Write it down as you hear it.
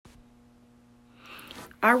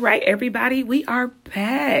All right, everybody, we are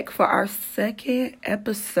back for our second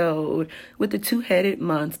episode with the Two-Headed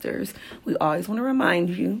Monsters. We always want to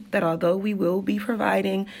remind you that although we will be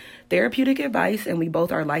providing therapeutic advice and we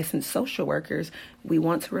both are licensed social workers, we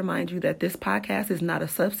want to remind you that this podcast is not a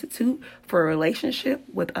substitute for a relationship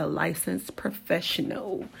with a licensed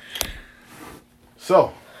professional.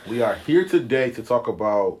 So, we are here today to talk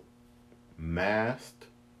about masked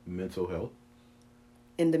mental health.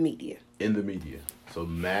 In the media. So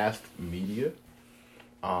masked media.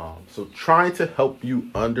 So trying to help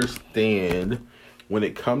you understand when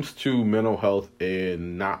it comes to mental health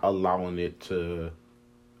and not allowing the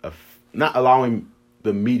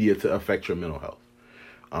media to affect your mental health.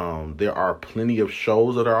 There are plenty of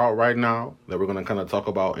shows that are out right now that we're going to kind of talk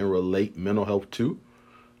about and relate mental health to.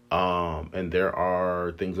 And there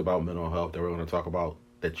are things about mental health that we're going to talk about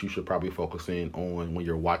that you should probably focus in on when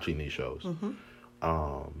you're watching these shows. Mm-hmm.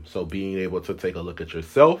 So being able to take a look at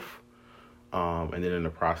yourself, and then in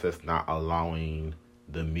the process, not allowing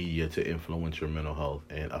the media to influence your mental health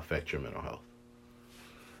and affect your mental health.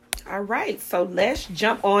 All right, so let's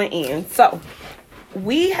jump on in. So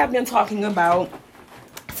we have been talking about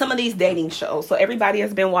some of these dating shows. So everybody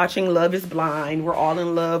has been watching Love is Blind. We're all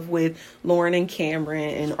in love with Lauren and Cameron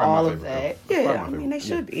and all of that. Yeah, I mean, they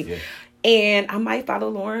should be. Yeah. And I might follow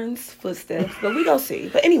Lauren's footsteps, but we go see.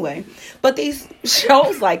 But anyway, but these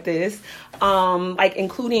shows like this, like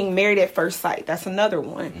including Married at First Sight, that's another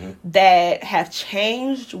one that have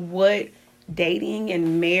changed what dating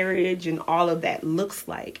and marriage and all of that looks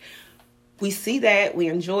like. We see that, we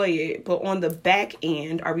enjoy it, but on the back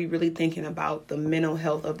end, are we really thinking about the mental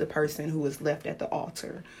health of the person who is left at the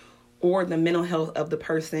altar, or the mental health of the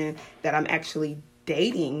person that I'm actually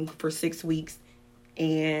dating for 6 weeks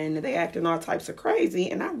and they acting all types of crazy,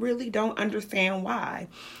 and I really don't understand why.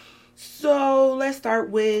 So let's start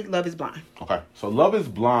with Love is Blind. Okay, so Love is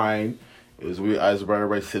Blind, as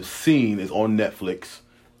everybody have seen, is on Netflix.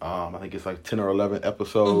 I think it's like 10 or 11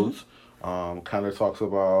 episodes. Kind of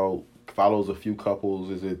follows a few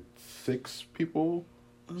couples. Is it 6 people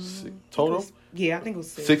total? I think it was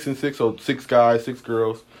 6. 6 and 6, so 6 guys, 6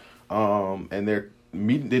 girls. And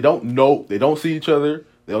they don't see each other.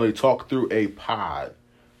 They only talk through a pod.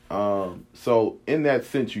 So in that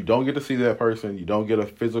sense, you don't get to see that person. You don't get a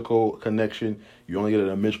physical connection. You only get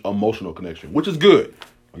an emotional connection, which is good.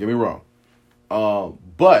 Don't get me wrong.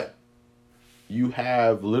 But you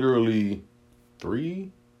have literally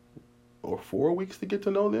 3 or 4 weeks to get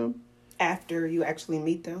to know them. After you actually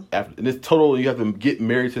meet them. And it's total, you have to get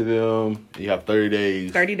married to them. You have 30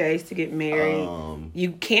 days. 30 days to get married.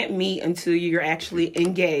 You can't meet until you're actually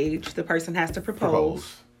engaged. The person has to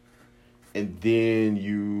propose. And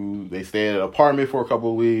then they stay in an apartment for a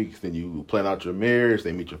couple of weeks. Then you plan out your marriage.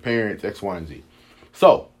 They meet your parents, X, Y, and Z.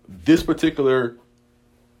 So this particular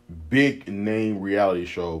big name reality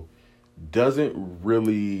show doesn't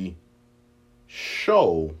really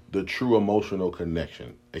show the true emotional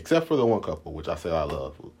connection, except for the one couple, which I said I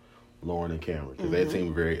love, Lauren and Cameron, because they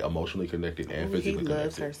seem very emotionally connected and physically connected. He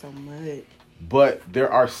loves her so much. But there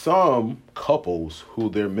are some couples who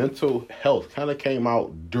their mental health kind of came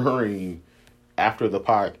out after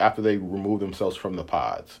they removed themselves from the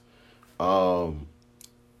pods. And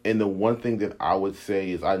the one thing that I would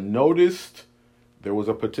say is I noticed there was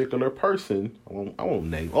a particular person, we'll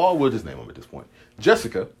just name him at this point,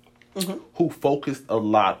 Jessica, who focused a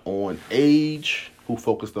lot on age, who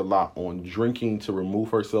focused a lot on drinking to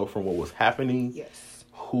remove herself from what was happening. Yes.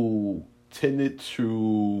 Who tended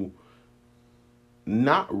to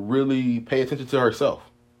not really pay attention to herself.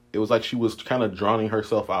 It was like she was kind of drowning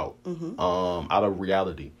herself out, out of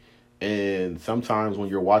reality. And sometimes when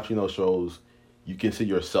you're watching those shows, you can see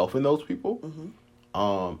yourself in those people.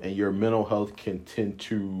 And your mental health can tend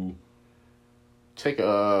to take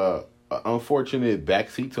a unfortunate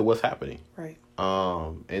backseat to what's happening. Right.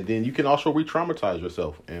 And then you can also re-traumatize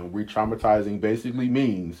yourself. And re-traumatizing basically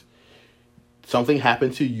means something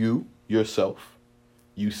happened to you, yourself.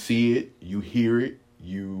 You see it, you hear it,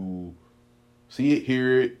 you see it,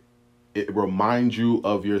 hear it. It reminds you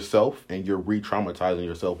of yourself, and you're re-traumatizing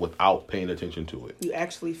yourself without paying attention to it. You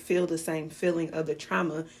actually feel the same feeling of the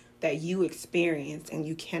trauma that you experienced, and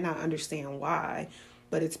you cannot understand why.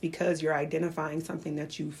 But it's because you're identifying something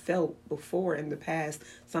that you felt before in the past,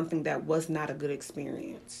 something that was not a good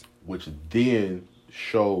experience. Which then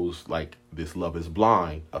shows like this Love is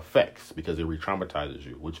Blind effects, because it re-traumatizes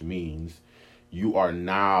you, which means you are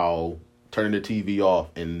now turning the TV off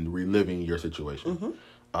and reliving your situation.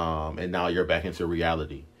 And now you're back into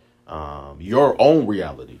reality. Your own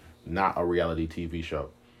reality, not a reality TV show.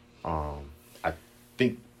 I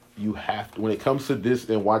think you have to, when it comes to this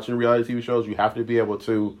and watching reality TV shows, you have to be able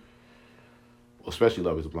to, especially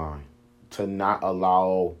Love is Blind, to not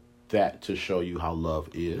allow that to show you how love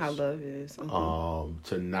is. How love is. Mm-hmm.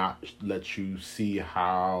 To not let you see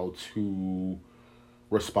how to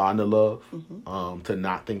respond to love. Mm-hmm. To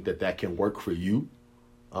not think that can work for you.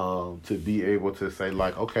 To be able to say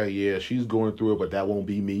like, okay, yeah, she's going through it, but that won't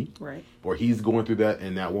be me. Right. Or he's going through that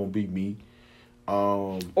and that won't be me.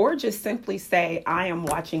 Or just simply say, I am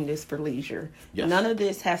watching this for leisure. Yes. None of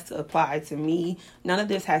this has to apply to me. None of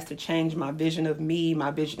this has to change my vision of me,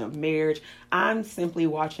 my vision of marriage. I'm simply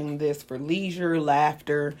watching this for leisure,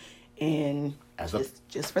 laughter, and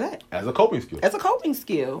just for that. As a coping skill. As a coping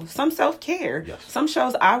skill. Some self-care. Yes. Some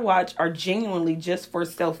shows I watch are genuinely just for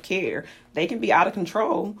self-care. They can be out of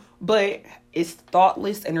control, but it's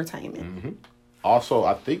thoughtless entertainment. Mm-hmm. Also,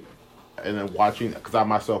 I think, and then watching, because I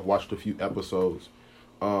myself watched a few episodes,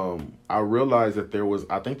 I realized that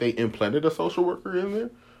I think they implanted a social worker in there.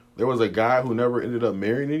 There was a guy who never ended up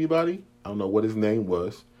marrying anybody. I don't know what his name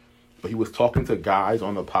was, but he was talking to guys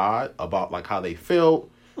on the pod about like how they felt.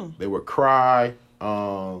 They would cry,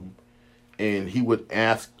 and he would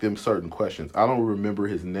ask them certain questions. I don't remember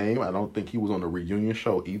his name. I don't think he was on the reunion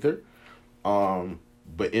show either.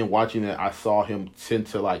 But in watching it, I saw him tend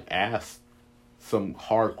to like ask some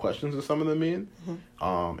hard questions to some of the men,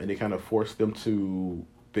 and they kind of forced them to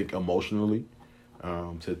think emotionally,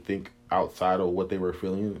 to think outside of what they were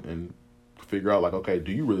feeling and figure out like, okay,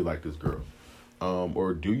 do you really like this girl?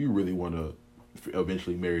 Or do you really want to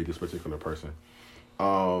eventually marry this particular person?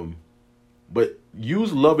 But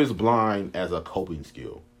use Love is Blind as a coping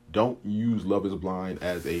skill. Don't use Love is Blind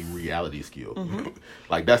as a reality skill. Mm-hmm.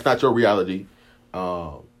 Like, that's not your reality.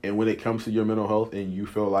 And when it comes to your mental health and you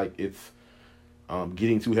feel like it's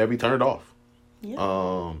getting too heavy, turn it off.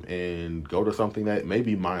 Yeah. And go to something that may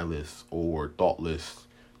be mindless or thoughtless,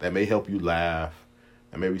 that may help you laugh,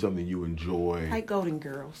 and maybe something you enjoy. Like Golden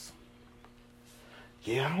Girls.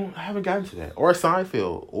 Yeah, I haven't gotten to that. Or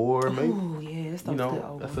Seinfeld, or maybe that's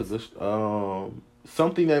a good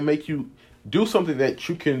something that make you do something that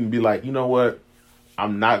you can be like, you know what,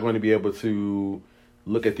 I'm not going to be able to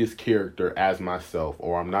look at this character as myself,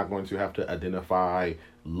 or I'm not going to have to identify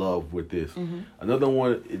love with this. Mm-hmm. Another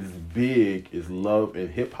one is big is love and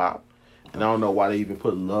hip hop. And I don't know why they even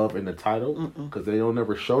put love in the title, because they don't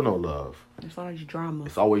ever show no love. It's always drama.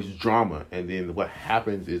 It's always drama. And then what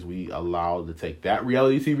happens is we allow to take that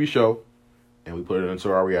reality TV show and we put it into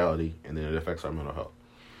our reality, and then it affects our mental health.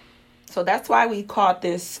 So that's why we called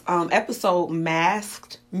this episode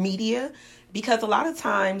Masked Media, because a lot of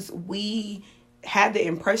times we have the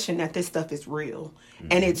impression that this stuff is real,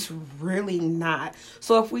 and it's really not.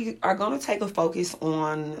 So if we are going to take a focus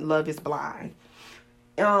on Love is Blind,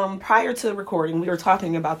 prior to recording, we were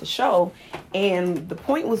talking about the show, and the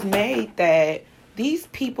point was made that these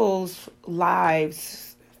people's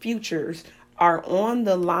lives, futures, are on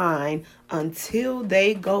the line until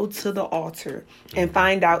they go to the altar and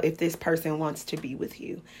find out if this person wants to be with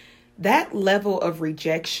you. That level of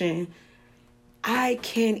rejection, I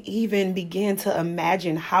can't even begin to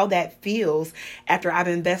imagine how that feels after I've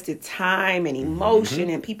invested time and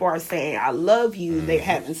emotion, and people are saying, I love you. They're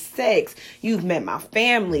having sex. You've met my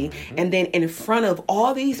family. And then in front of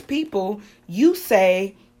all these people, you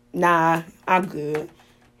say, nah, I'm good.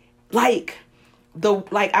 I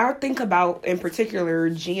think about in particular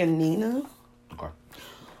Giannina. Okay.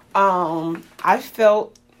 I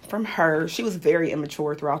felt from her, she was very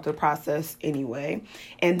immature throughout the process anyway.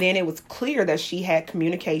 And then it was clear that she had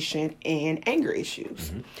communication and anger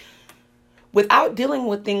issues. Without dealing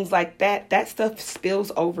with things like that, that stuff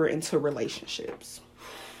spills over into relationships.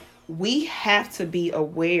 We have to be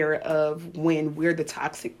aware of when we're the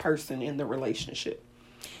toxic person in the relationship.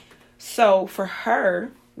 So for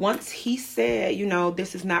her, once he said,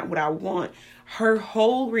 this is not what I want, her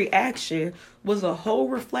whole reaction was a whole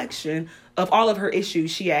reflection of all of her issues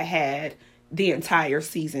she had the entire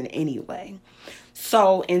season anyway.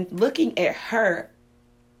 So in looking at her,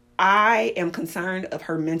 I am concerned of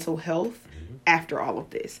her mental health after all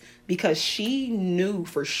of this, because she knew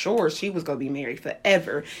for sure she was going to be married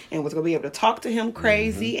forever and was going to be able to talk to him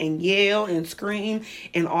crazy and yell and scream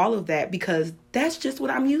and all of that, because that's just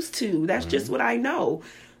what I'm used to. That's just what I know.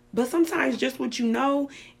 But sometimes just what you know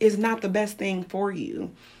is not the best thing for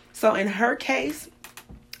you. So in her case,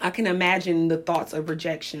 I can imagine the thoughts of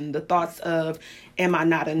rejection, the thoughts of, am I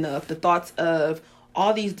not enough? The thoughts of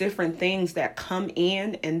all these different things that come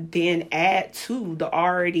in and then add to the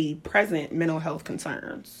already present mental health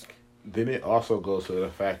concerns. Then it also goes to the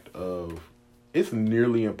fact of, it's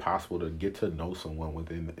nearly impossible to get to know someone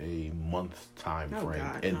within a month's time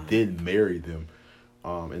frame then marry them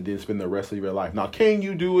and then spend the rest of your life. Now, can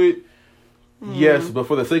you do it? Yes, but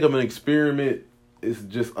for the sake of an experiment, it's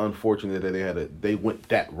just unfortunate that they went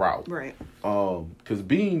that route. Right. Because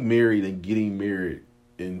being married and getting married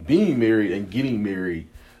it's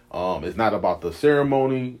not about the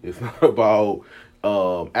ceremony. It's not about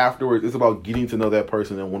afterwards. It's about getting to know that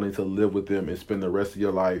person and wanting to live with them and spend the rest of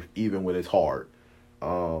your life, even when it's hard.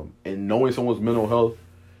 And knowing someone's mental health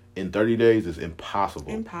in 30 days is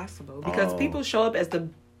impossible. Impossible. Because people show up as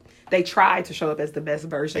they try to show up as the best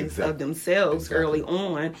versions of themselves early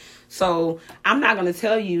on. So I'm not going to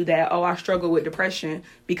tell you that, I struggle with depression,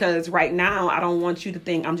 because right now I don't want you to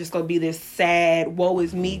think I'm just going to be this sad, woe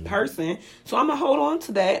is me person. So I'm going to hold on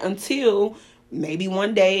to that until maybe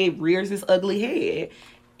one day it rears its ugly head.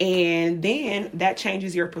 And then that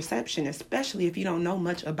changes your perception, especially if you don't know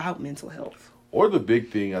much about mental health. Or the big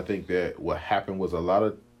thing, I think that what happened was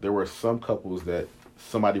there were some couples that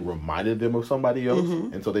somebody reminded them of somebody else,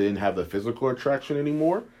 and so they didn't have the physical attraction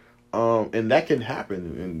anymore. And that can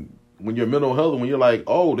happen. And when you're mental health, when you're like,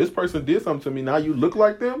 oh, this person did something to me, now you look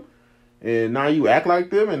like them, and now you act like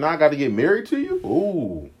them, and now I got to get married to you?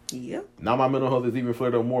 Ooh. Yep. Now my mental health is even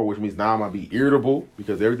flared up more, which means now I'm going to be irritable,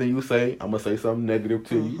 because everything you say, I'm going to say something negative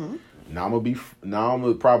to you. Now I'm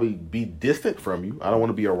going to probably be distant from you. I don't want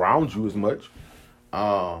to be around you as much.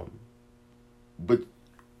 But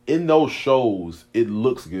in those shows, it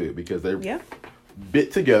looks good because they're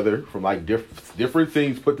bit together from like different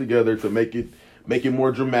things put together to make it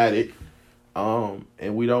more dramatic.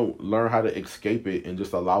 And we don't learn how to escape it and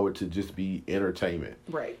just allow it to just be entertainment.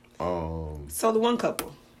 Right. So the one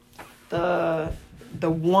couple, the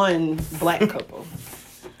one black couple,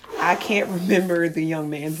 I can't remember the young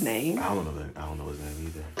man's name. I don't know his name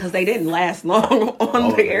either. Because they didn't last long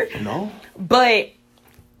on there. No. But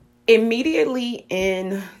immediately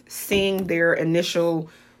in seeing their initial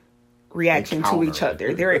reaction to each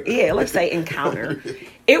other, let's say encounter,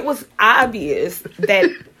 it was obvious that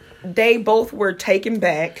they both were taken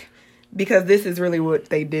back, because this is really what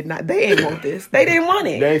they did not. They ain't want this. They didn't want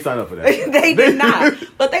it. They ain't signed up for that. They did not.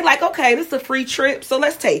 But they like, okay, this is a free trip, so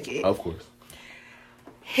let's take it. Of course.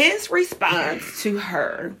 His response to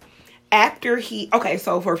her after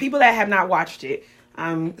so for people that have not watched it,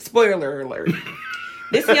 spoiler alert.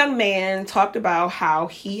 This young man talked about how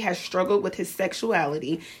he has struggled with his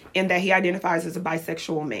sexuality and that he identifies as a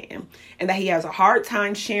bisexual man and that he has a hard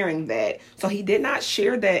time sharing that. So he did not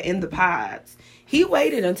share that in the pods. He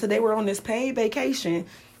waited until they were on this paid vacation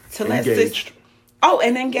to let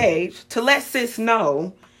sis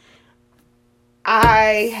know,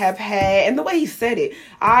 I have had, and the way he said it,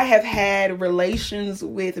 I have had relations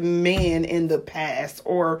with men in the past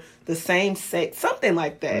or the same sex, something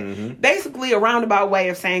like that. Mm-hmm. Basically a roundabout way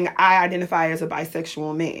of saying I identify as a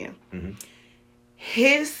bisexual man. Mm-hmm.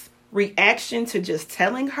 His reaction to just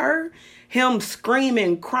telling her, him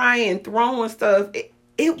screaming, crying, throwing stuff,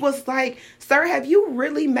 it was like, sir, have you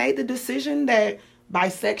really made the decision that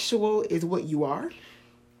bisexual is what you are?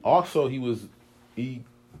 Also, he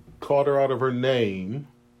called her out of her name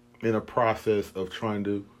in a process of trying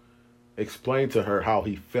to explain to her how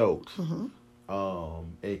he felt. Mm-hmm.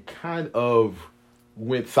 It kind of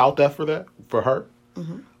went south after that for her.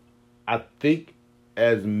 Mm-hmm. I think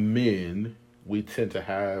as men, we tend to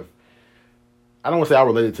have, I don't want to say I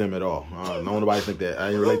related to him at all. I don't want nobody to think that.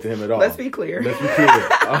 I didn't relate to him at all. Let's be clear.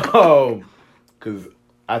 Because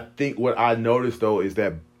I think what I noticed, though, is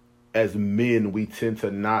that as men, we tend to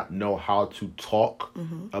not know how to talk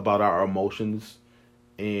about our emotions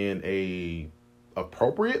in a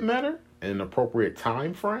appropriate manner, in an appropriate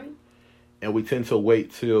time frame. And we tend to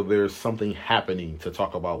wait till there's something happening to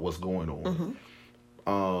talk about what's going on.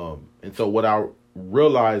 Mm-hmm. And so what I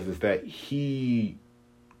realized is that he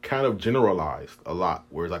kind of generalized a lot,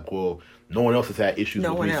 where it's like, well, no one else has had issues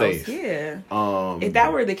with me saying. Yeah. If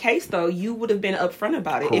that were the case, though, you would have been upfront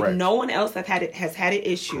about it. Correct. If no one else has had an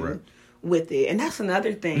issue with it. And that's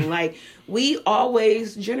another thing. Like, we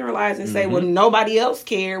always generalize and say, well, nobody else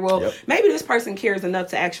cared. Well, maybe this person cares enough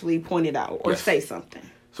to actually point it out or say something.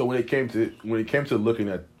 So when it came to looking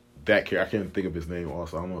at that character, I can't think of his name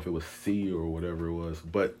also. I don't know if it was C or whatever it was.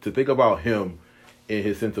 But to think about him in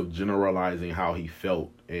his sense of generalizing how he felt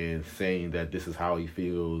and saying that this is how he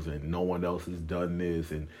feels and no one else has done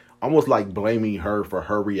this, and almost like blaming her for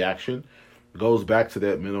her reaction, goes back to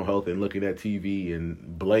that mental health and looking at TV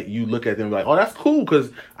and you look at them like, oh, that's cool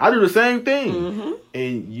because I do the same thing. Mm-hmm.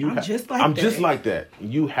 And I'm just like that.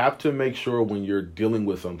 You have to make sure when you're dealing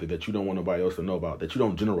with something that you don't want nobody else to know about, that you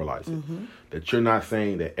don't generalize it. Mm-hmm. That you're not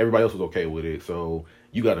saying that everybody else is okay with it, so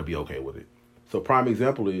you got to be okay with it. So prime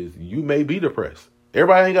example is, you may be depressed.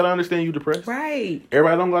 Everybody ain't got to understand you depressed. Right.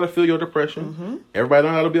 Everybody don't got to feel your depression. Everybody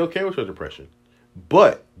don't got to be okay with your depression.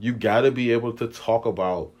 But you got to be able to talk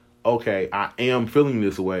about, okay, I am feeling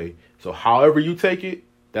this way. So however you take it,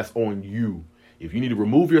 that's on you. If you need to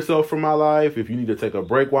remove yourself from my life, if you need to take a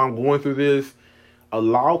break while I'm going through this,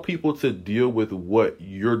 allow people to deal with what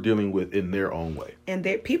you're dealing with in their own way. And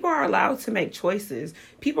people are allowed to make choices.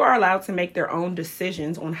 People are allowed to make their own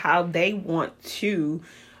decisions on how they want to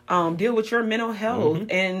deal with your mental health.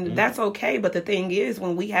 And that's okay. But the thing is,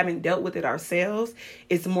 when we haven't dealt with it ourselves,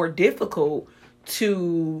 it's more difficult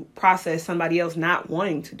to process somebody else not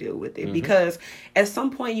wanting to deal with it. Because at some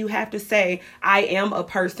point you have to say, I am a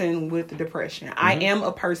person with depression. I am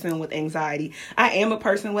a person with anxiety. I am a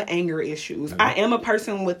person with anger issues. I am a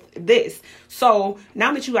person with this. So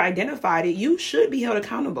now that you identified it, you should be held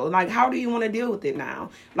accountable. Like, how do you want to deal with it now?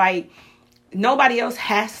 Like, nobody else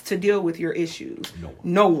has to deal with your issues.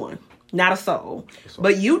 No one. Not a soul.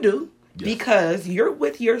 But you do. Yes. Because you're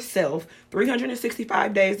with yourself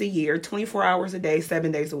 365 days a year, 24 hours a day,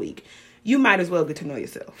 7 days a week. You might as well get to know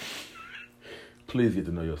yourself. Please get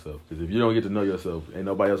to know yourself. Because if you don't get to know yourself, ain't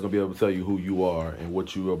nobody else going to be able to tell you who you are and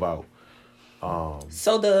what you're about.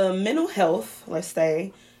 So the mental health, let's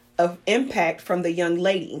say, of impact from the young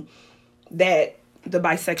lady that the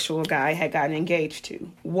bisexual guy had gotten engaged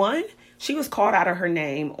to. One, she was called out of her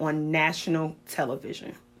name on national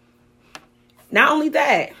television. Not only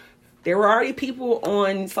that, there were already people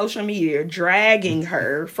on social media dragging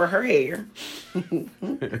her for her hair.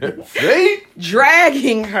 See?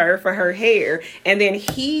 Dragging her for her hair. And then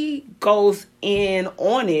he goes in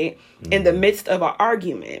on it in the midst of an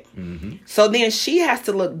argument. So then she has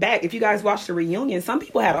to look back. If you guys watch the reunion, some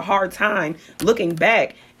people had a hard time looking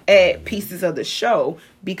back at pieces of the show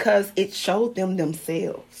because it showed them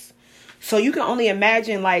themselves. So you can only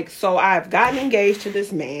imagine, like, so I've gotten engaged to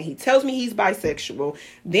this man. He tells me he's bisexual.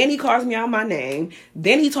 Then he calls me out my name.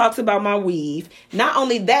 Then he talks about my weave. Not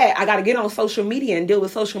only that, I got to get on social media and deal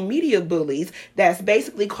with social media bullies that's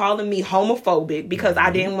basically calling me homophobic because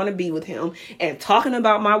I didn't want to be with him and talking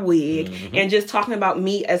about my wig and just talking about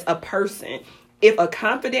me as a person. If a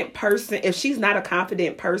confident person, if she's not a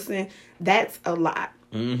confident person, that's a lot.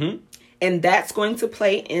 And that's going to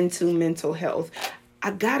play into mental health. I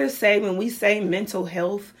gotta say, when we say mental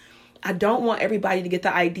health, I don't want everybody to get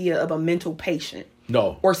the idea of a mental patient.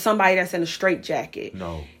 No. Or somebody that's in a straitjacket.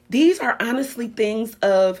 No. These are honestly things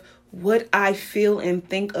of what I feel and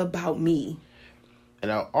think about me.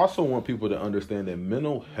 And I also want people to understand that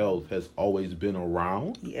mental health has always been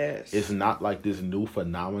around. Yes. It's not like this new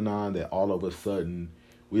phenomenon that all of a sudden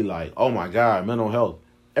we like, oh my God, mental health.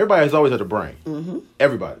 Everybody has always had a brain.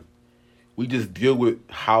 Everybody. We just deal with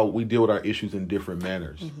how we deal with our issues in different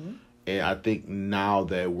manners. And I think now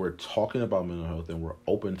that we're talking about mental health and we're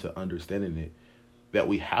open to understanding it, that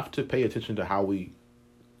we have to pay attention to how we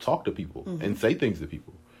talk to people and say things to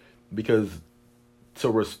people. Because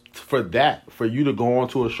for you to go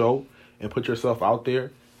onto a show and put yourself out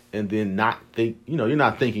there and then not think, you're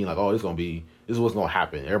not thinking like, oh, this is what's going to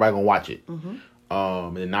happen. Everybody going to watch it.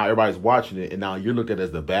 And now everybody's watching it. And now you're looked at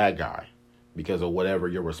as the bad guy because of whatever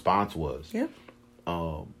your response was. Yeah.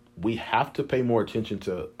 We have to pay more attention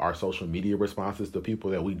to our social media responses to people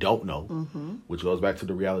that we don't know, which goes back to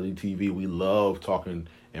the reality TV. We love talking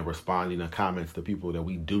and responding to comments to people that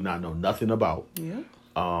we do not know nothing about. Yeah.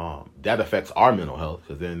 That affects our mental health,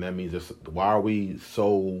 because then that means why are we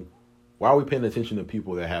paying attention to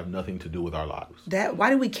people that have nothing to do with our lives? Why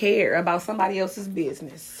do we care about somebody else's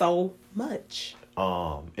business so much?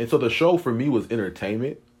 And so the show for me was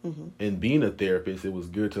entertainment. And being a therapist, it was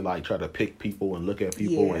good to like try to pick people and look at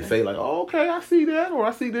people and say like, oh, okay, I see that, or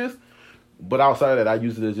I see this. But outside of that, I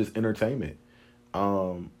used it as just entertainment.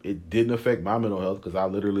 It didn't affect my mental health because I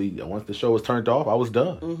literally, once the show was turned off, I was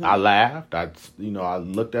done. I laughed. I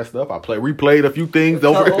looked at stuff. I replayed a few things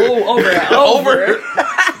over and over.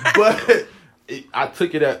 But I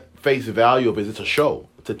took it at face value of it. It's a show.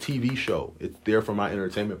 It's a TV show. It's there for my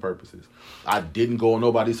entertainment purposes. I didn't go on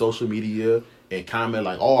nobody's social media and comment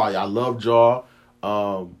like, oh, I loved y'all.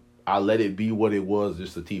 I let it be what it was,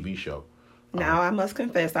 just a TV show. Now, I must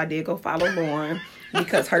confess, I did go follow Lauren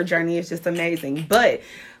because her journey is just amazing. But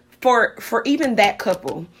for even that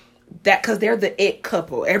couple, because they're the it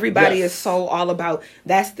couple. Everybody is so all about,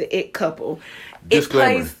 that's the it couple.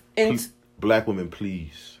 Disclaimer, black women,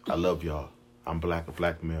 please. I love y'all. I'm a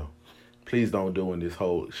black male. Please don't do in this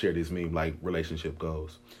whole share this meme like relationship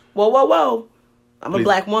goes. Whoa. I'm a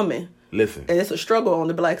black woman. Listen. And it's a struggle on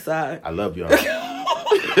the black side. I love y'all.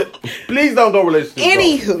 Please don't go relationship.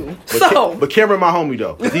 Anywho. But Cameron, my homie,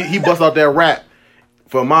 though. He bust out that rap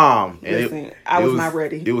for Mom. And Listen, I was not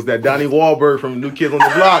ready. It was that Donnie Wahlberg from New Kids on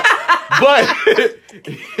the Block.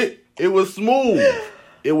 But it was smooth.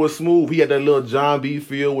 It was smooth. He had that little John B.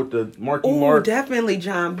 feel with the Marky Mark. Definitely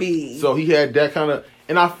John B. So he had that kind of...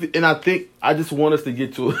 And I think I just want us to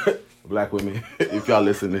get to black women, if y'all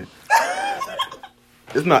listening.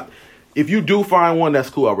 It's not... If you do find one, that's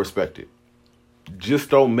cool. I respect it. Just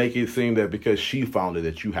don't make it seem that because she found it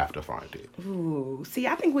that you have to find it. Ooh, see,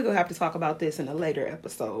 I think we're going to have to talk about this in a later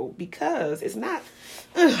episode because it's not...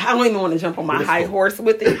 I don't even want to jump on my high horse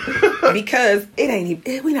with it because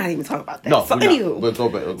we're not even talking about that. No, so anywho, we'll go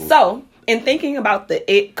back. So, in thinking about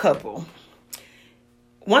the it couple,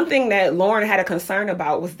 one thing that Lauren had a concern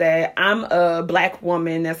about was that I'm a black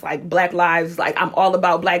woman that's like Black lives, like I'm all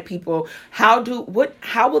about black people. How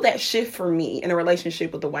will that shift for me in a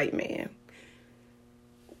relationship with a white man?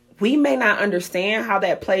 We may not understand how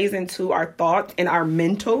that plays into our thoughts and our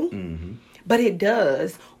mental, but it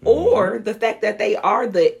does. Or the fact that they are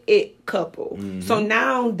the it couple. So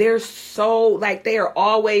now they're so, like, they are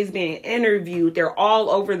always being interviewed. They're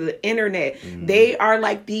all over the internet. They are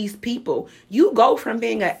like these people. You go from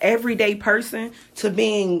being an everyday person to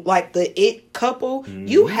being like the it couple.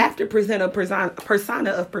 You have to present a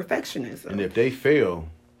persona of perfectionism. And if they fail,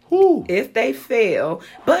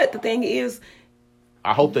 but the thing is,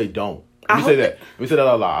 I hope they don't. Let me say that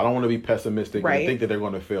out loud. I don't want to be pessimistic and think that they're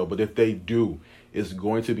going to fail. But if they do, it's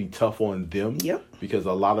going to be tough on them. Yep. Because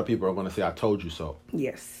a lot of people are going to say, I told you so.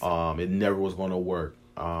 Yes. It never was going to work.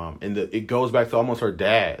 And it goes back to almost her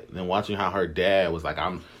dad. And watching how her dad was like,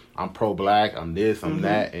 I'm pro-black, I'm this, I'm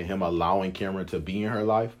that. And him allowing Cameron to be in her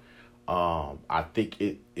life. I think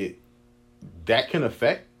it that can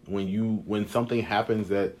affect when something happens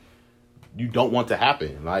that you don't want to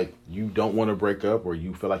happen. Like, you don't want to break up, or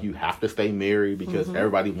you feel like you have to stay married because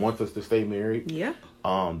everybody wants us to stay married. Yeah.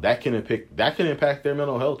 That can impact their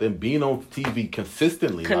mental health, and being on TV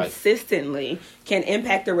consistently can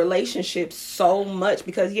impact the relationship so much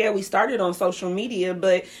because we started on social media,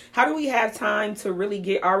 but how do we have time to really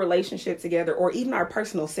get our relationship together or even our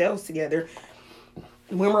personal selves together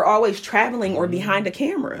when we're always traveling or behind a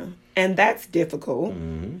camera? And that's difficult.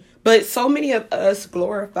 But so many of us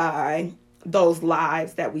glorify those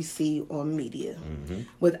lives that we see on media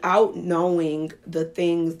without knowing the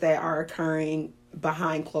things that are occurring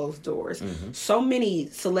behind closed doors. So many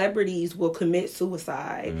celebrities will commit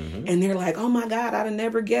suicide and they're like, oh my God, I'd have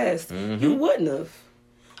never guessed. You wouldn't have.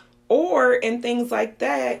 Or in things like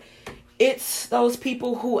that, it's those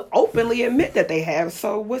people who openly admit that they have.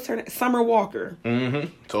 So what's her name? Summer Walker.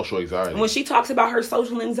 Social anxiety. When she talks about her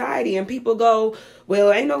social anxiety and people go,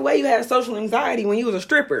 well, ain't no way you had social anxiety when you was a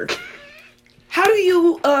stripper. How do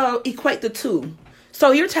you equate the two?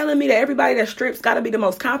 So you're telling me that everybody that strips got to be the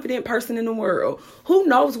most confident person in the world. Who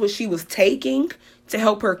knows what she was taking to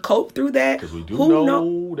help her cope through that? Because we do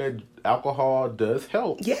know that alcohol does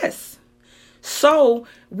help. Yes. So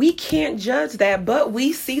we can't judge that, but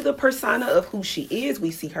we see the persona of who she is.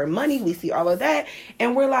 We see her money. We see all of that.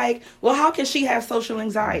 And we're like, well, how can she have social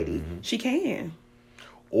anxiety? She can.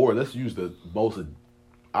 Or let's use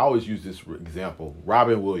I always use this example,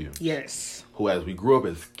 Robin Williams. Yes. Who, as we grew up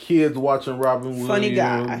as kids watching Robin Williams. Funny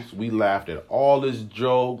guy. We laughed at all his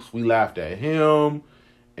jokes. We laughed at him.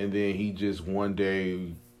 And then he just one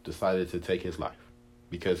day decided to take his life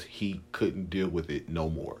because he couldn't deal with it no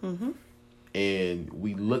more. And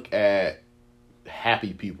we look at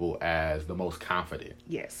happy people as the most confident.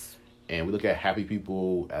 Yes. And we look at happy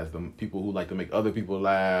people as the people who like to make other people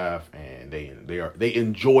laugh, and they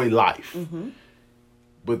enjoy life.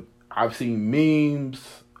 But I've seen memes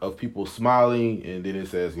of people smiling, and then it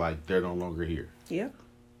says like they're no longer here. Yeah.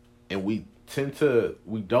 And we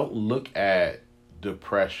don't look at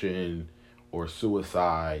depression or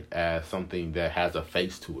suicide as something that has a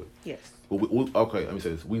face to it. Yes. Okay, let me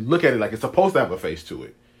say this. We look at it like it's supposed to have a face to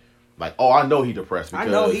it. Like, oh, I know he depressed. I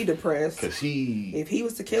know he depressed. Because if he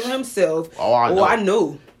was to kill himself, I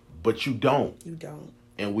knew. But you don't. You don't.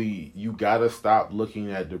 And you gotta stop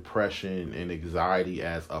looking at depression and anxiety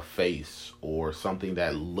as a face or something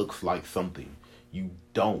that looks like something. You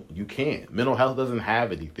don't. You can't. Mental health doesn't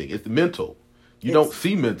have anything. It's mental. You don't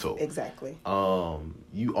see mental. Exactly.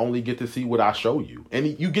 You only get to see what I show you.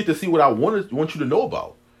 And you get to see what I want you to know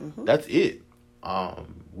about. That's it.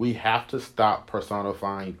 We have to stop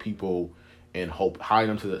personifying people and hide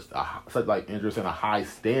them to such, like Andrew said, a high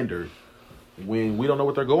standard when we don't know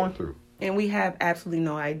what they're going through. And we have absolutely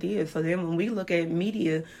no idea. So then when we look at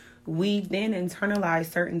media, we then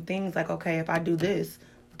internalize certain things like, okay, if I do this,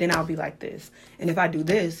 then I'll be like this. And if I do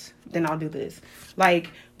this, then I'll do this.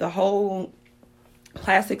 Like the whole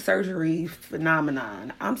plastic surgery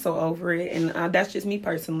phenomenon. I'm so over it, and that's just me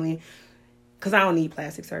personally, because I don't need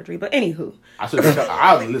plastic surgery. But anywho,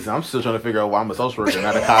 listen. I'm still trying to figure out why I'm a social worker,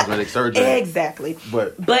 not a cosmetic surgeon. Exactly.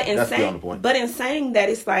 But in that's saying, beyond the point. But in saying that,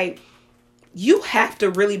 it's like you have to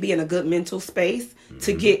really be in a good mental space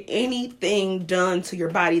to get anything done to your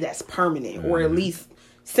body that's permanent, or at least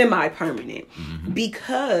semi-permanent.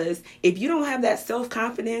 Because if you don't have that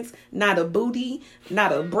self-confidence, not a booty,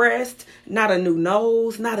 not a breast, not a new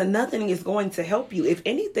nose, not a nothing is going to help you. If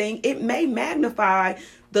anything, it may magnify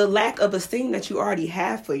the lack of esteem that you already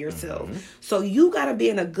have for yourself. So you got to be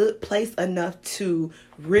in a good place enough to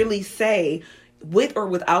really say, with or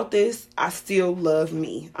without this, I still love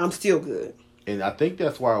me. I'm still good. And I think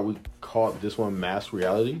that's why we call this one mask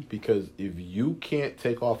reality, because if you can't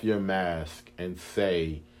take off your mask and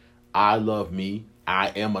say, I love me, I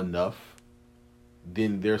am enough,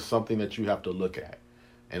 then there's something that you have to look at.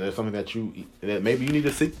 And there's something that maybe you need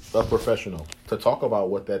to seek a professional to talk about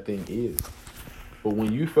what that thing is. But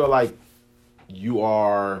when you feel like you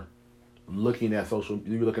are looking at social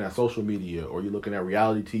media, or you're looking at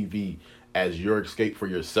reality TV as your escape for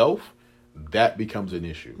yourself, that becomes an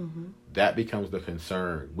issue. That becomes the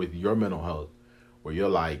concern with your mental health, where you're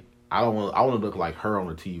like, I want to look like her on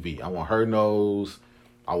the TV. I want her nose.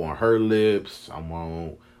 I want her lips.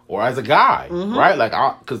 Or as a guy, right? Like,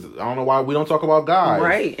 because I don't know why we don't talk about guys.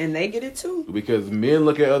 Right, and they get it too. Because men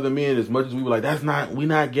look at other men as much as we were like, we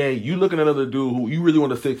not gay. You looking at another dude who you really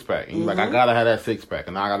want a six pack. And you're like, I gotta have that six pack.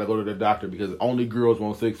 And now I gotta go to the doctor because only girls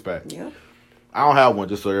want six pack. Yeah. I don't have one,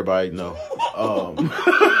 just so everybody know.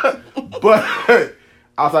 But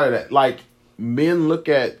outside of that, like, men look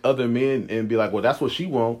at other men and be like, well, that's what she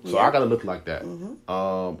wants, so I gotta look like that.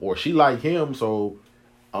 Or she like him, so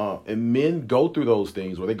and men go through those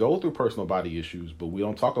things where they go through personal body issues, but we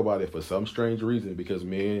don't talk about it for some strange reason, because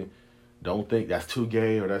men don't think that's too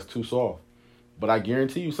gay or that's too soft. But I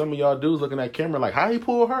guarantee you, some of y'all dudes looking at camera like, how he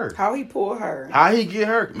pull her? How he pull her? How he get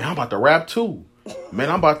her? Man, I'm about to rap too. Man,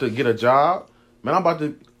 I'm about to get a job. Man, I'm about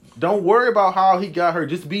to... Don't worry about how he got her.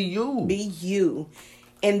 Just be you. Be you.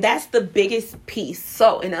 And that's the biggest piece.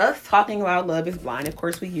 So, in us talking about Love is Blind, of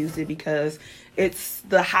course we use it because it's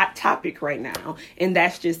the hot topic right now. And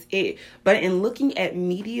that's just it. But in looking at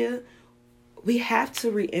media, we have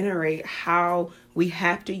to reiterate how we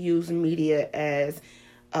have to use media as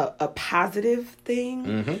a positive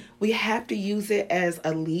thing. We have to use it as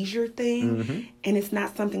a leisure thing. And it's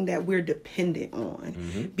not something that we're dependent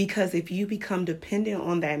on. Because if you become dependent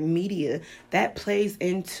on that media, that plays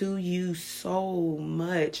into you so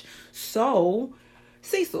much. So,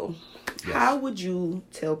 Cecil, how would you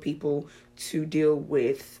tell people to deal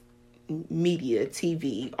with media,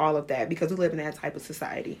 TV, all of that? Because we live in that type of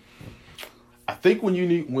society. I think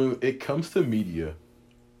when it comes to media,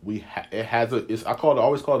 I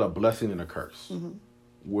always call it a blessing and a curse,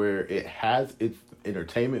 where it has its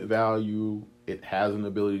entertainment value, it has an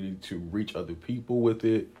ability to reach other people with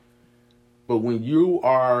it. But when you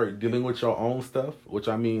are dealing with your own stuff, which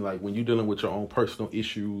I mean, like when you're dealing with your own personal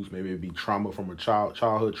issues, maybe it be trauma from a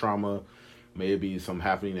childhood trauma, maybe something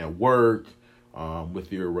happening at work,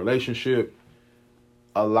 with your relationship,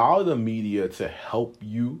 allow the media to help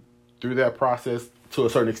you through that process to a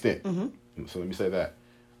certain extent. So let me say that.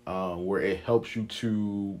 Where it helps you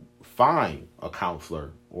to find a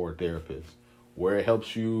counselor or a therapist, where it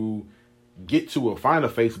helps you find a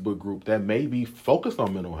Facebook group that may be focused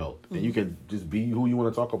on mental health, and you can just be who you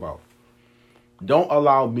want to talk about. Don't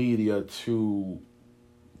allow media to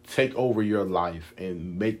take over your life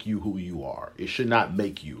and make you who you are. It should not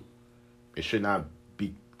make you. It should not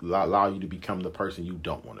allow you to become the person you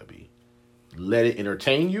don't want to be. Let it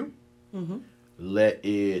entertain you. Let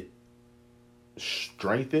it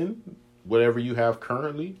strengthen whatever you have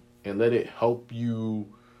currently, and let it help you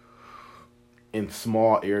in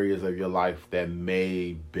small areas of your life that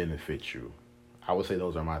may benefit you. I would say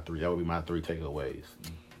those are my three. That would be my three takeaways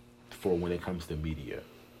for when it comes to media.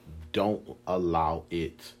 Don't allow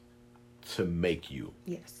it to make you.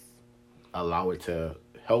 Yes. Allow it to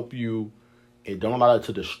help you, and don't allow it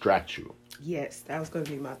to distract you. Yes, that was going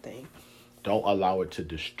to be my thing. Don't allow it to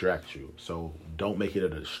distract you. So don't make it a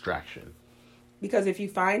distraction. Because if you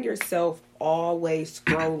find yourself always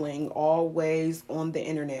scrolling, always on the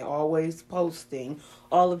internet, always posting,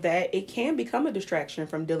 all of that, it can become a distraction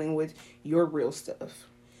from dealing with your real stuff.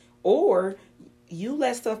 Or you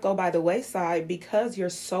let stuff go by the wayside because you're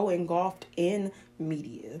so engulfed in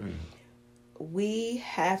media. We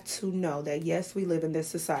have to know that, yes, we live in this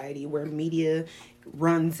society where media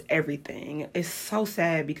runs everything. It's so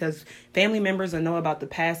sad because family members will know about the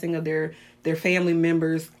passing of their family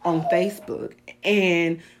members on Facebook,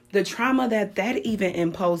 and the trauma that even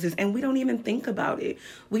imposes, and we don't even think about it.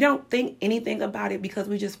 We don't think anything about it because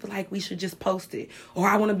we just feel like we should just post it. Or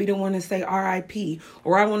I want to be the one to say RIP,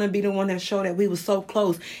 or I want to be the one that show that we were so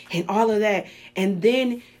close and all of that. And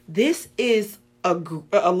then this is a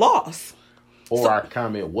loss. Or I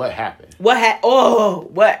comment, what happened? What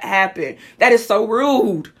happened? That is so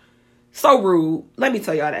rude. So rude. Let me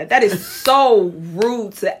tell y'all that. That is so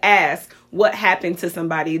rude to ask what happened to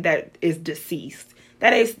somebody that is deceased.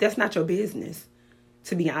 That's not your business,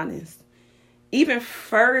 to be honest. Even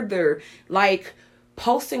further, like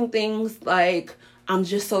posting things like, I'm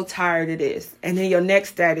just so tired of this. And then your next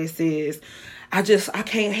status is, I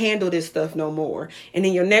can't handle this stuff no more. And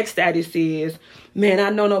then your next status is, man, I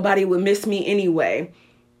know nobody would miss me anyway.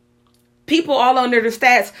 People all under the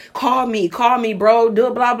stats, call me, bro,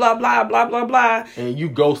 do blah, blah, blah, blah, blah, blah. And you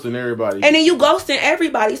ghosting everybody. And then you ghosting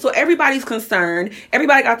everybody. So everybody's concerned.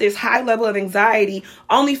 Everybody got this high level of anxiety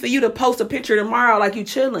only for you to post a picture tomorrow like you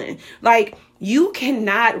chilling. Like, you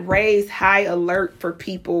cannot raise high alert for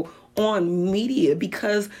people on media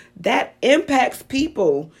because that impacts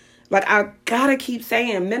people. Like, I gotta keep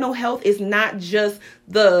saying, mental health is not just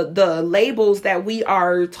the labels that we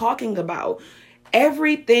are talking about.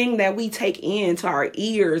 Everything that we take into our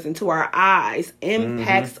ears and to our eyes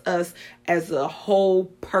impacts us as a whole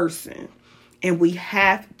person. And we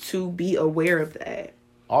have to be aware of that.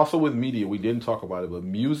 Also with media, we didn't talk about it, but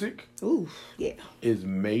music is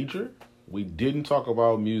major. We didn't talk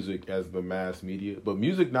about music as the mass media, but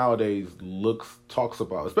music nowadays talks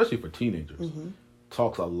about, especially for teenagers,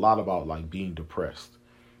 talks a lot about like being depressed.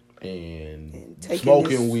 And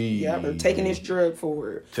smoking weed. Yeah, or taking this drug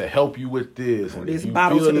forward. To help you with this. Or this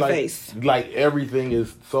bottle to the face. Like everything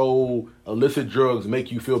is so illicit drugs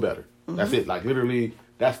make you feel better. That's it. Like literally,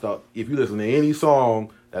 if you listen to any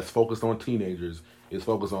song that's focused on teenagers, it's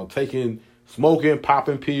focused on smoking,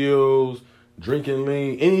 popping pills, drinking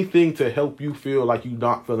lean, anything to help you feel like you're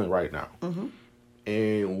not feeling right now.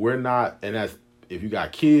 And we're not, and that's, if you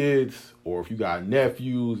got kids or if you got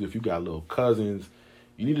nephews, if you got little cousins,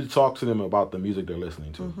 you need to talk to them about the music they're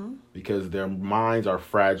listening to because their minds are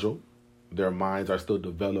fragile. Their minds are still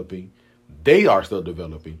developing. They are still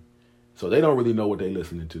developing. So they don't really know what they're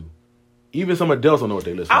listening to. Even some adults don't know what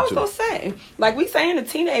they're listening to. I was going to say, like we saying the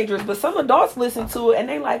teenagers, but some adults listen to it and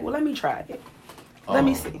they like, well, let me try it. Let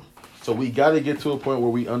me see. So we got to get to a point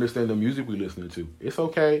where we understand the music we're listening to. It's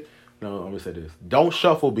okay. No, I'm going to say this. Don't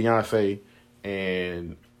shuffle Beyonce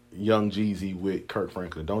and Young Jeezy with Kirk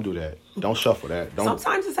Franklin. Don't do that. Don't shuffle that.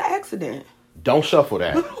 Sometimes it's an accident. Don't shuffle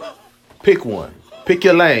that. Pick one. Pick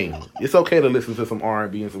your lane. It's okay to listen to some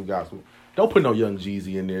R&B and some gospel. Don't put no Young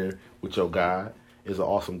Jeezy in there with your God. Is an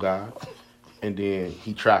awesome God. And then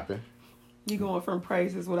he trapping. You going from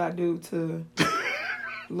praise is what I do to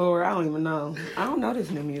Lord, I don't even know. I don't know this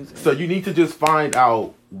new music. So you need to just find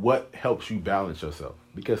out what helps you balance yourself.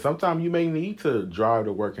 Because sometimes you may need to drive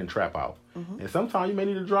to work and trap out. And sometimes you may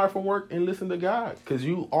need to drive from work and listen to God. Because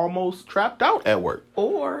you almost trapped out at work.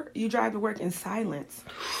 Or you drive to work in silence.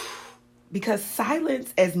 Because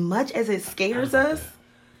silence, as much as it scares us,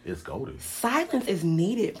 it's golden. Silence is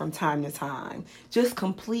needed from time to time. Just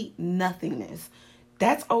complete nothingness.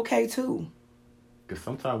 That's okay too. Because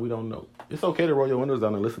sometimes we don't know. It's okay to roll your windows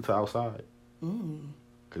down and listen to outside.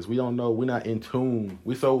 Because we don't know. We're not in tune.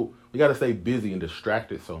 We got to stay busy and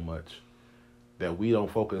distracted so much that we don't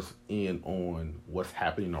focus in on what's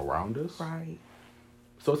happening around us. Right.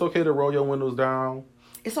 So it's okay to roll your windows down.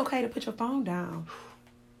 It's okay to put your phone down.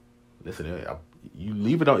 Listen, you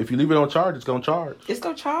leave it on. If you leave it on charge, it's gonna charge. It's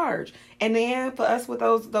gonna charge. And then for us with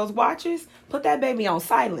those watches, put that baby on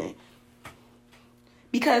silent.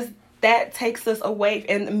 Because that takes us away.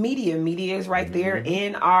 And media is right there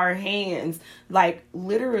in our hands. Like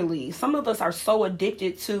literally, some of us are so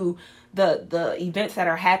addicted to the events that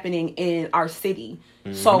are happening in our city.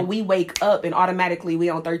 So we wake up and automatically we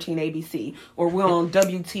on 13 ABC or we're on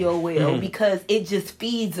WTOL because it just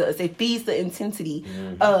feeds us. It feeds the intensity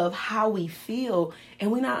of how we feel.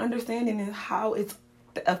 And we're not understanding how it's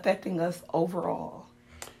affecting us overall.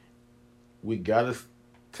 We got to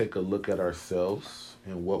take a look at ourselves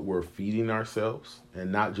and what we're feeding ourselves,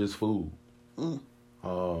 and not just food.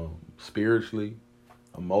 Spiritually,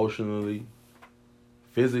 emotionally,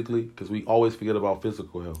 physically, because we always forget about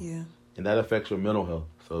physical health. Yeah. And that affects your mental health.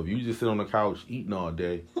 So if you just sit on the couch eating all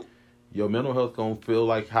day, your mental health going to feel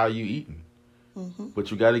like how you eating.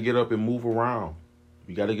 But you got to get up and move around.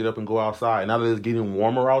 You got to get up and go outside. Now that it's getting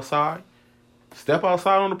warmer outside, step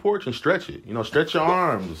outside on the porch and stretch it. Stretch your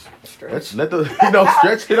arms. Stretch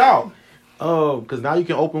it out. Because now you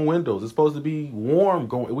can open windows. It's supposed to be warm.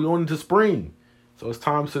 We're going into spring. So it's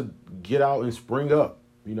time to get out and spring up.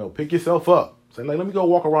 Pick yourself up. Say, like, let me go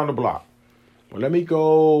walk around the block. Or let me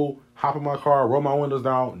go hop in my car, roll my windows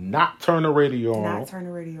down, not turn the radio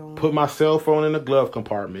on. Put my cell phone in the glove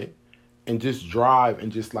compartment and just drive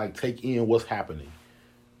and just, like, take in what's happening.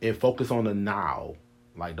 And focus on the now.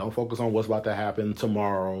 Like, don't focus on what's about to happen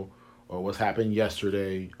tomorrow or what's happened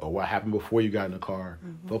yesterday or what happened before you got in the car.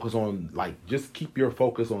 Mm-hmm. Focus on, like, just keep your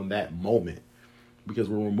focus on that moment. Because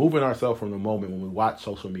we're removing ourselves from the moment when we watch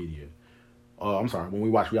social media. When we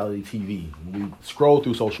watch reality TV, when we scroll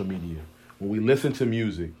through social media, when we listen to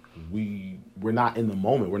music, we're not in the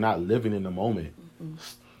moment. We're not living in the moment.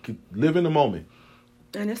 Mm-hmm. Live in the moment.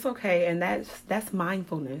 And it's okay. And that's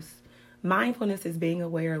mindfulness. Mindfulness is being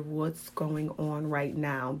aware of what's going on right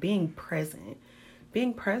now, being present,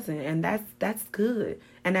 and that's good,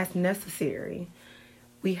 and that's necessary.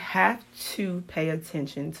 We have to pay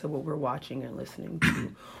attention to what we're watching and listening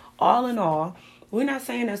to. All in all, we're not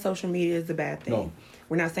saying that social media is a bad thing. No.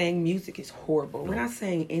 We're not saying music is horrible. No. We're not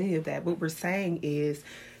saying any of that. What we're saying is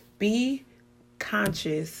be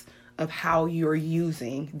conscious of how you're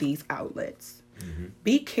using these outlets. Mm-hmm.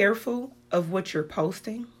 Be careful of what you're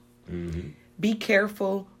posting. Mm-hmm. Be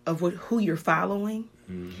careful of who you're following.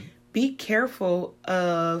 Mm-hmm. Be careful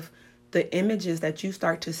of the images that you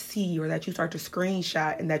start to see or that you start to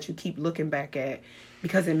screenshot and that you keep looking back at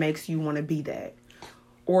because it makes you want to be that.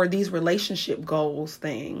 Or these relationship goals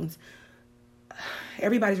things.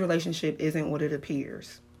 Everybody's relationship isn't what it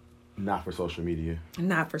appears. Not for social media.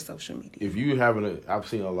 If you haven't, I've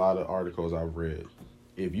seen a lot of articles I've read.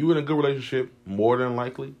 If you're in a good relationship, more than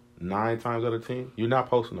likely, 9 times out of 10, you're not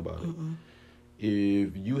posting about it. Mm-mm.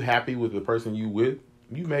 If you happy with the person you with,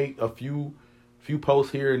 you make a few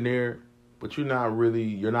posts here and there, but you're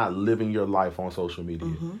not living your life on social media.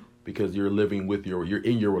 Mm-hmm. Because you're living you're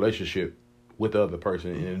in your relationship with the other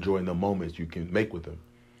person and enjoying the moments you can make with them.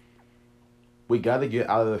 We got to get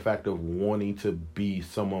out of the fact of wanting to be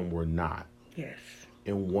someone we're not. Yes.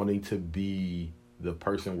 And wanting to be the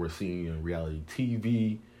person we're seeing in reality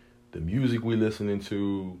TV, the music we're listening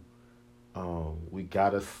to. We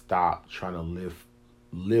got to stop trying to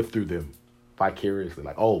live through them vicariously.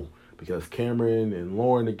 Like, because Cameron and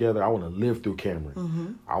Lauren together, I want to live through Cameron.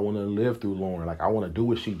 Mm-hmm. I want to live through Lauren. Like, I want to do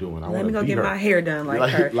what she's doing. Let me go get my hair done like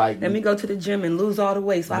her. Let me go to the gym and lose all the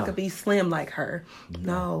weight so I could be slim like her.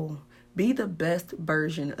 No. Be the best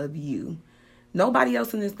version of you. Nobody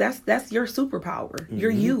else in this, that's your superpower. Mm-hmm.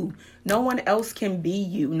 You're you. No one else can be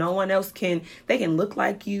you. No one else they can look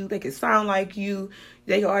like you. They can sound like you.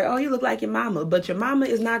 They are, you look like your mama. But your mama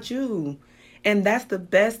is not you. And that's the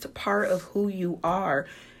best part of who you are.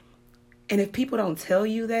 And if people don't tell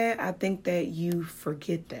you that, I think that you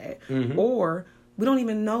forget that. Mm-hmm. Or we don't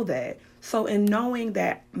even know that. So in knowing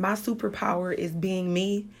that my superpower is being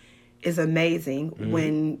me is amazing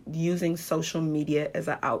when using social media as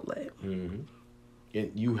an outlet. Mm-hmm.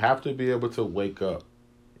 And you have to be able to wake up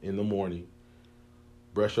in the morning,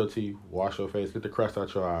 brush your teeth, wash your face, get the crust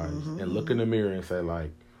out your eyes, and look in the mirror and say,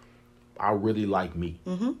 like, I really like me.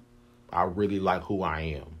 Mm-hmm. I really like who I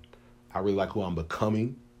am. I really like who I'm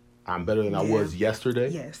becoming. I'm better than I was yesterday.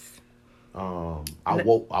 Yes. I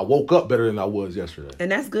woke up better than I was yesterday. And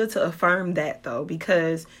that's good to affirm that, though,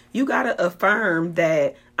 because you got to affirm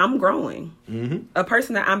that I'm growing. Mm-hmm. A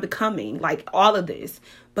person that I'm becoming, like all of this.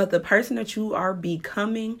 But the person that you are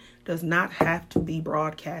becoming does not have to be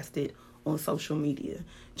broadcasted on social media.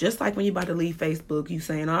 Just like when you're about to leave Facebook, you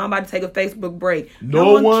saying, I'm about to take a Facebook break.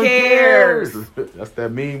 No one cares. That's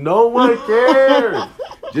that meme. No one cares.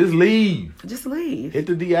 Just leave. Just leave. Hit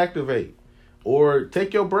the deactivate. Or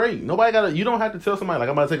take your break. You don't have to tell somebody, like,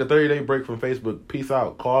 I'm about to take a 30-day break from Facebook. Peace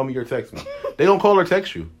out. Call me or text me. They don't call or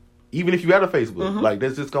text you. Even if you had a Facebook. Mm-hmm. Like,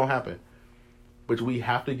 that's just going to happen. But we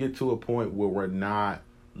have to get to a point where we're not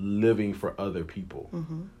living for other people.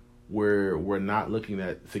 Mm-hmm. Where we're not looking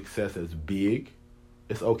at success as big.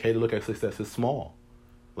 It's okay to look at success as small.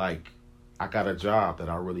 Like, I got a job that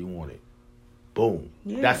I really wanted. Boom.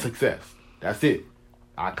 Yeah. That's success. That's it.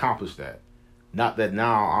 I accomplished that. Not that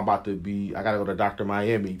now I got to go to Dr.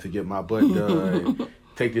 Miami to get my butt done,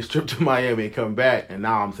 take this trip to Miami and come back, and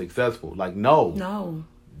now I'm successful. Like, no.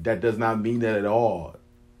 That does not mean that at all.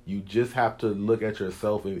 You just have to look at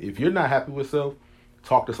yourself. If you're not happy with yourself,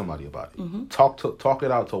 talk to somebody about it. Mm-hmm. Talk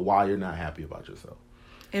it out to why you're not happy about yourself.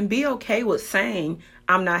 And be okay with saying,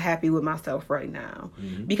 I'm not happy with myself right now.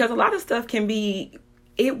 Mm-hmm. Because a lot of stuff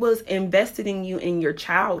it was invested in you in your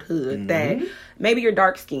childhood that maybe you're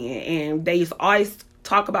dark skinned and they used to always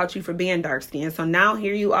talk about you for being dark skinned. So now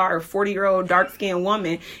here you are, a 40-year-old dark skinned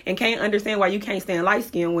woman and can't understand why you can't stand light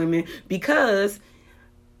skinned women because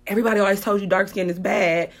everybody always told you dark skin is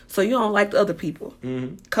bad. So you don't like the other people.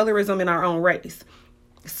 Mm-hmm. Colorism in our own race.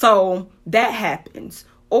 So that happens.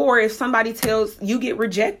 Or if somebody tells you get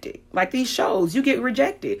rejected, like these shows, you get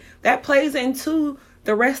rejected. That plays into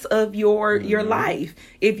the rest of your life.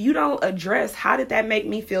 If you don't address how did that make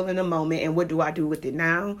me feel in the moment and what do I do with it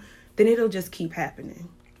now, then it'll just keep happening.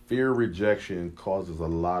 Fear of rejection causes a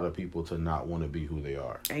lot of people to not want to be who they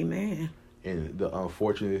are. Amen. And the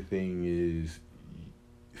unfortunate thing is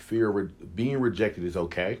being rejected is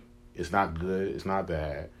okay. It's not good. It's not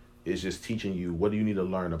bad. It's just teaching you what do you need to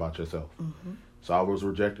learn about yourself. Mm-hmm. So I was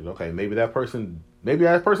rejected. Okay, maybe that person's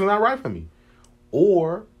not right for me.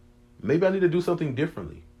 Or maybe I need to do something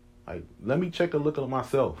differently. Like, let me take a look at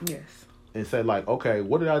myself. Yes. And say, like, okay,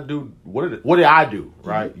 what did I do? What did I do?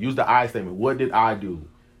 Right? Mm-hmm. Use the I statement. What did I do?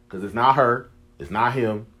 Because it's not her. It's not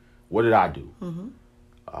him. What did I do? Mm-hmm.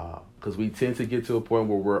 Because we tend to get to a point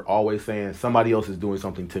where we're always saying somebody else is doing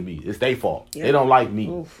something to me. It's their fault. Yep. They don't like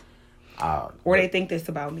me. Or they think this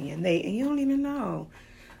about me, and you don't even know.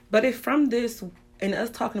 But if from this, and us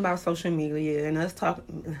talking about social media, and us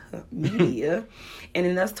talking media, and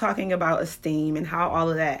in us talking about esteem and how all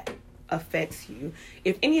of that affects you,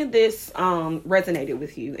 if any of this resonated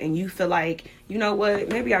with you, and you feel like, you know what,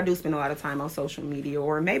 maybe I do spend a lot of time on social media,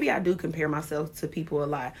 or maybe I do compare myself to people a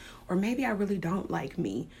lot, or maybe I really don't like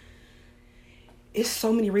me. It's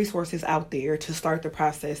so many resources out there to start the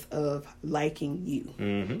process of liking you.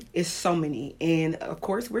 Mm-hmm. It's so many. And of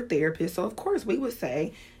course, we're therapists. So of course, we would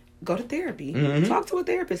say, go to therapy. Mm-hmm. Talk to a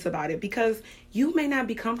therapist about it. Because you may not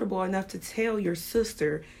be comfortable enough to tell your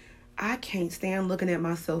sister, I can't stand looking at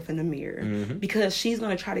myself in the mirror. Mm-hmm. Because she's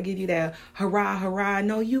going to try to give you that, hurrah, hurrah,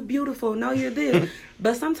 no, you beautiful, no, you're this.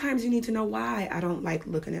 But sometimes you need to know why I don't like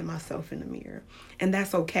looking at myself in the mirror. And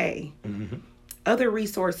that's okay. Mm-hmm. Other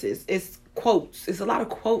resources, it's quotes. It's a lot of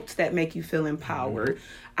quotes that make you feel empowered.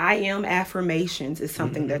 Mm-hmm. I am affirmations is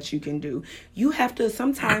something that you can do. You have to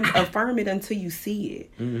sometimes affirm it until you see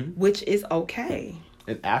it, which is okay.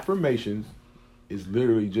 And affirmations is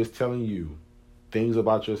literally just telling you things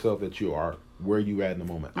about yourself that you are where you at in the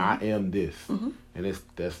moment. I am this, and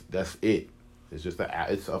that's it. It's just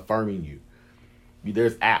it's affirming you.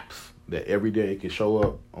 There's apps that every day can show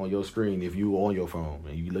up on your screen if you on your phone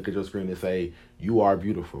and you look at your screen and say you are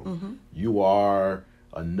beautiful, you are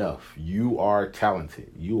enough, you are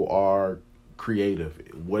talented, you are creative.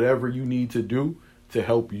 Whatever you need to do to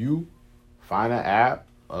help you, find an app,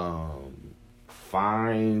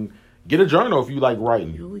 get a journal if you like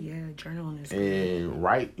writing. Oh yeah, journaling is and good.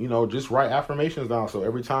 Write, just write affirmations down. So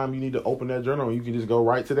every time you need to open that journal, you can just go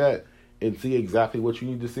right to that and see exactly what you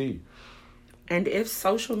need to see. And if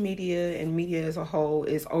social media and media as a whole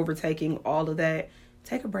is overtaking all of that,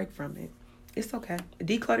 take a break from it. It's okay.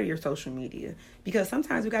 Declutter your social media. Because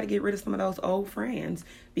sometimes we got to get rid of some of those old friends.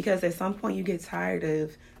 Because at some point you get tired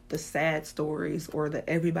of the sad stories or the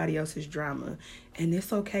everybody else's drama. And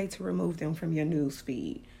it's okay to remove them from your news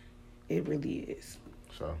feed. It really is.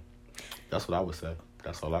 So, that's what I would say.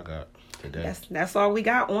 That's all I got today. That's all we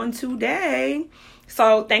got on today.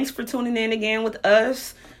 So, thanks for tuning in again with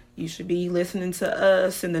us. You should be listening to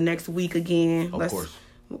us in the next week again. Of course.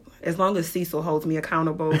 As long as Cecil holds me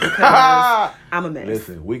accountable, because I'm a mess.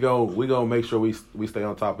 Listen, we gonna make sure we stay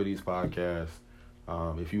on top of these podcasts.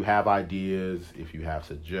 If you have ideas, if you have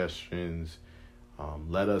suggestions,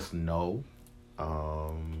 let us know.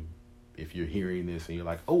 If you're hearing this and you're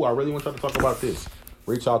like, oh, I really want y'all to talk about this,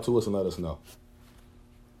 reach out to us and let us know.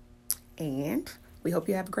 And we hope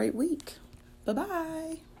you have a great week.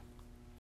 Bye-bye.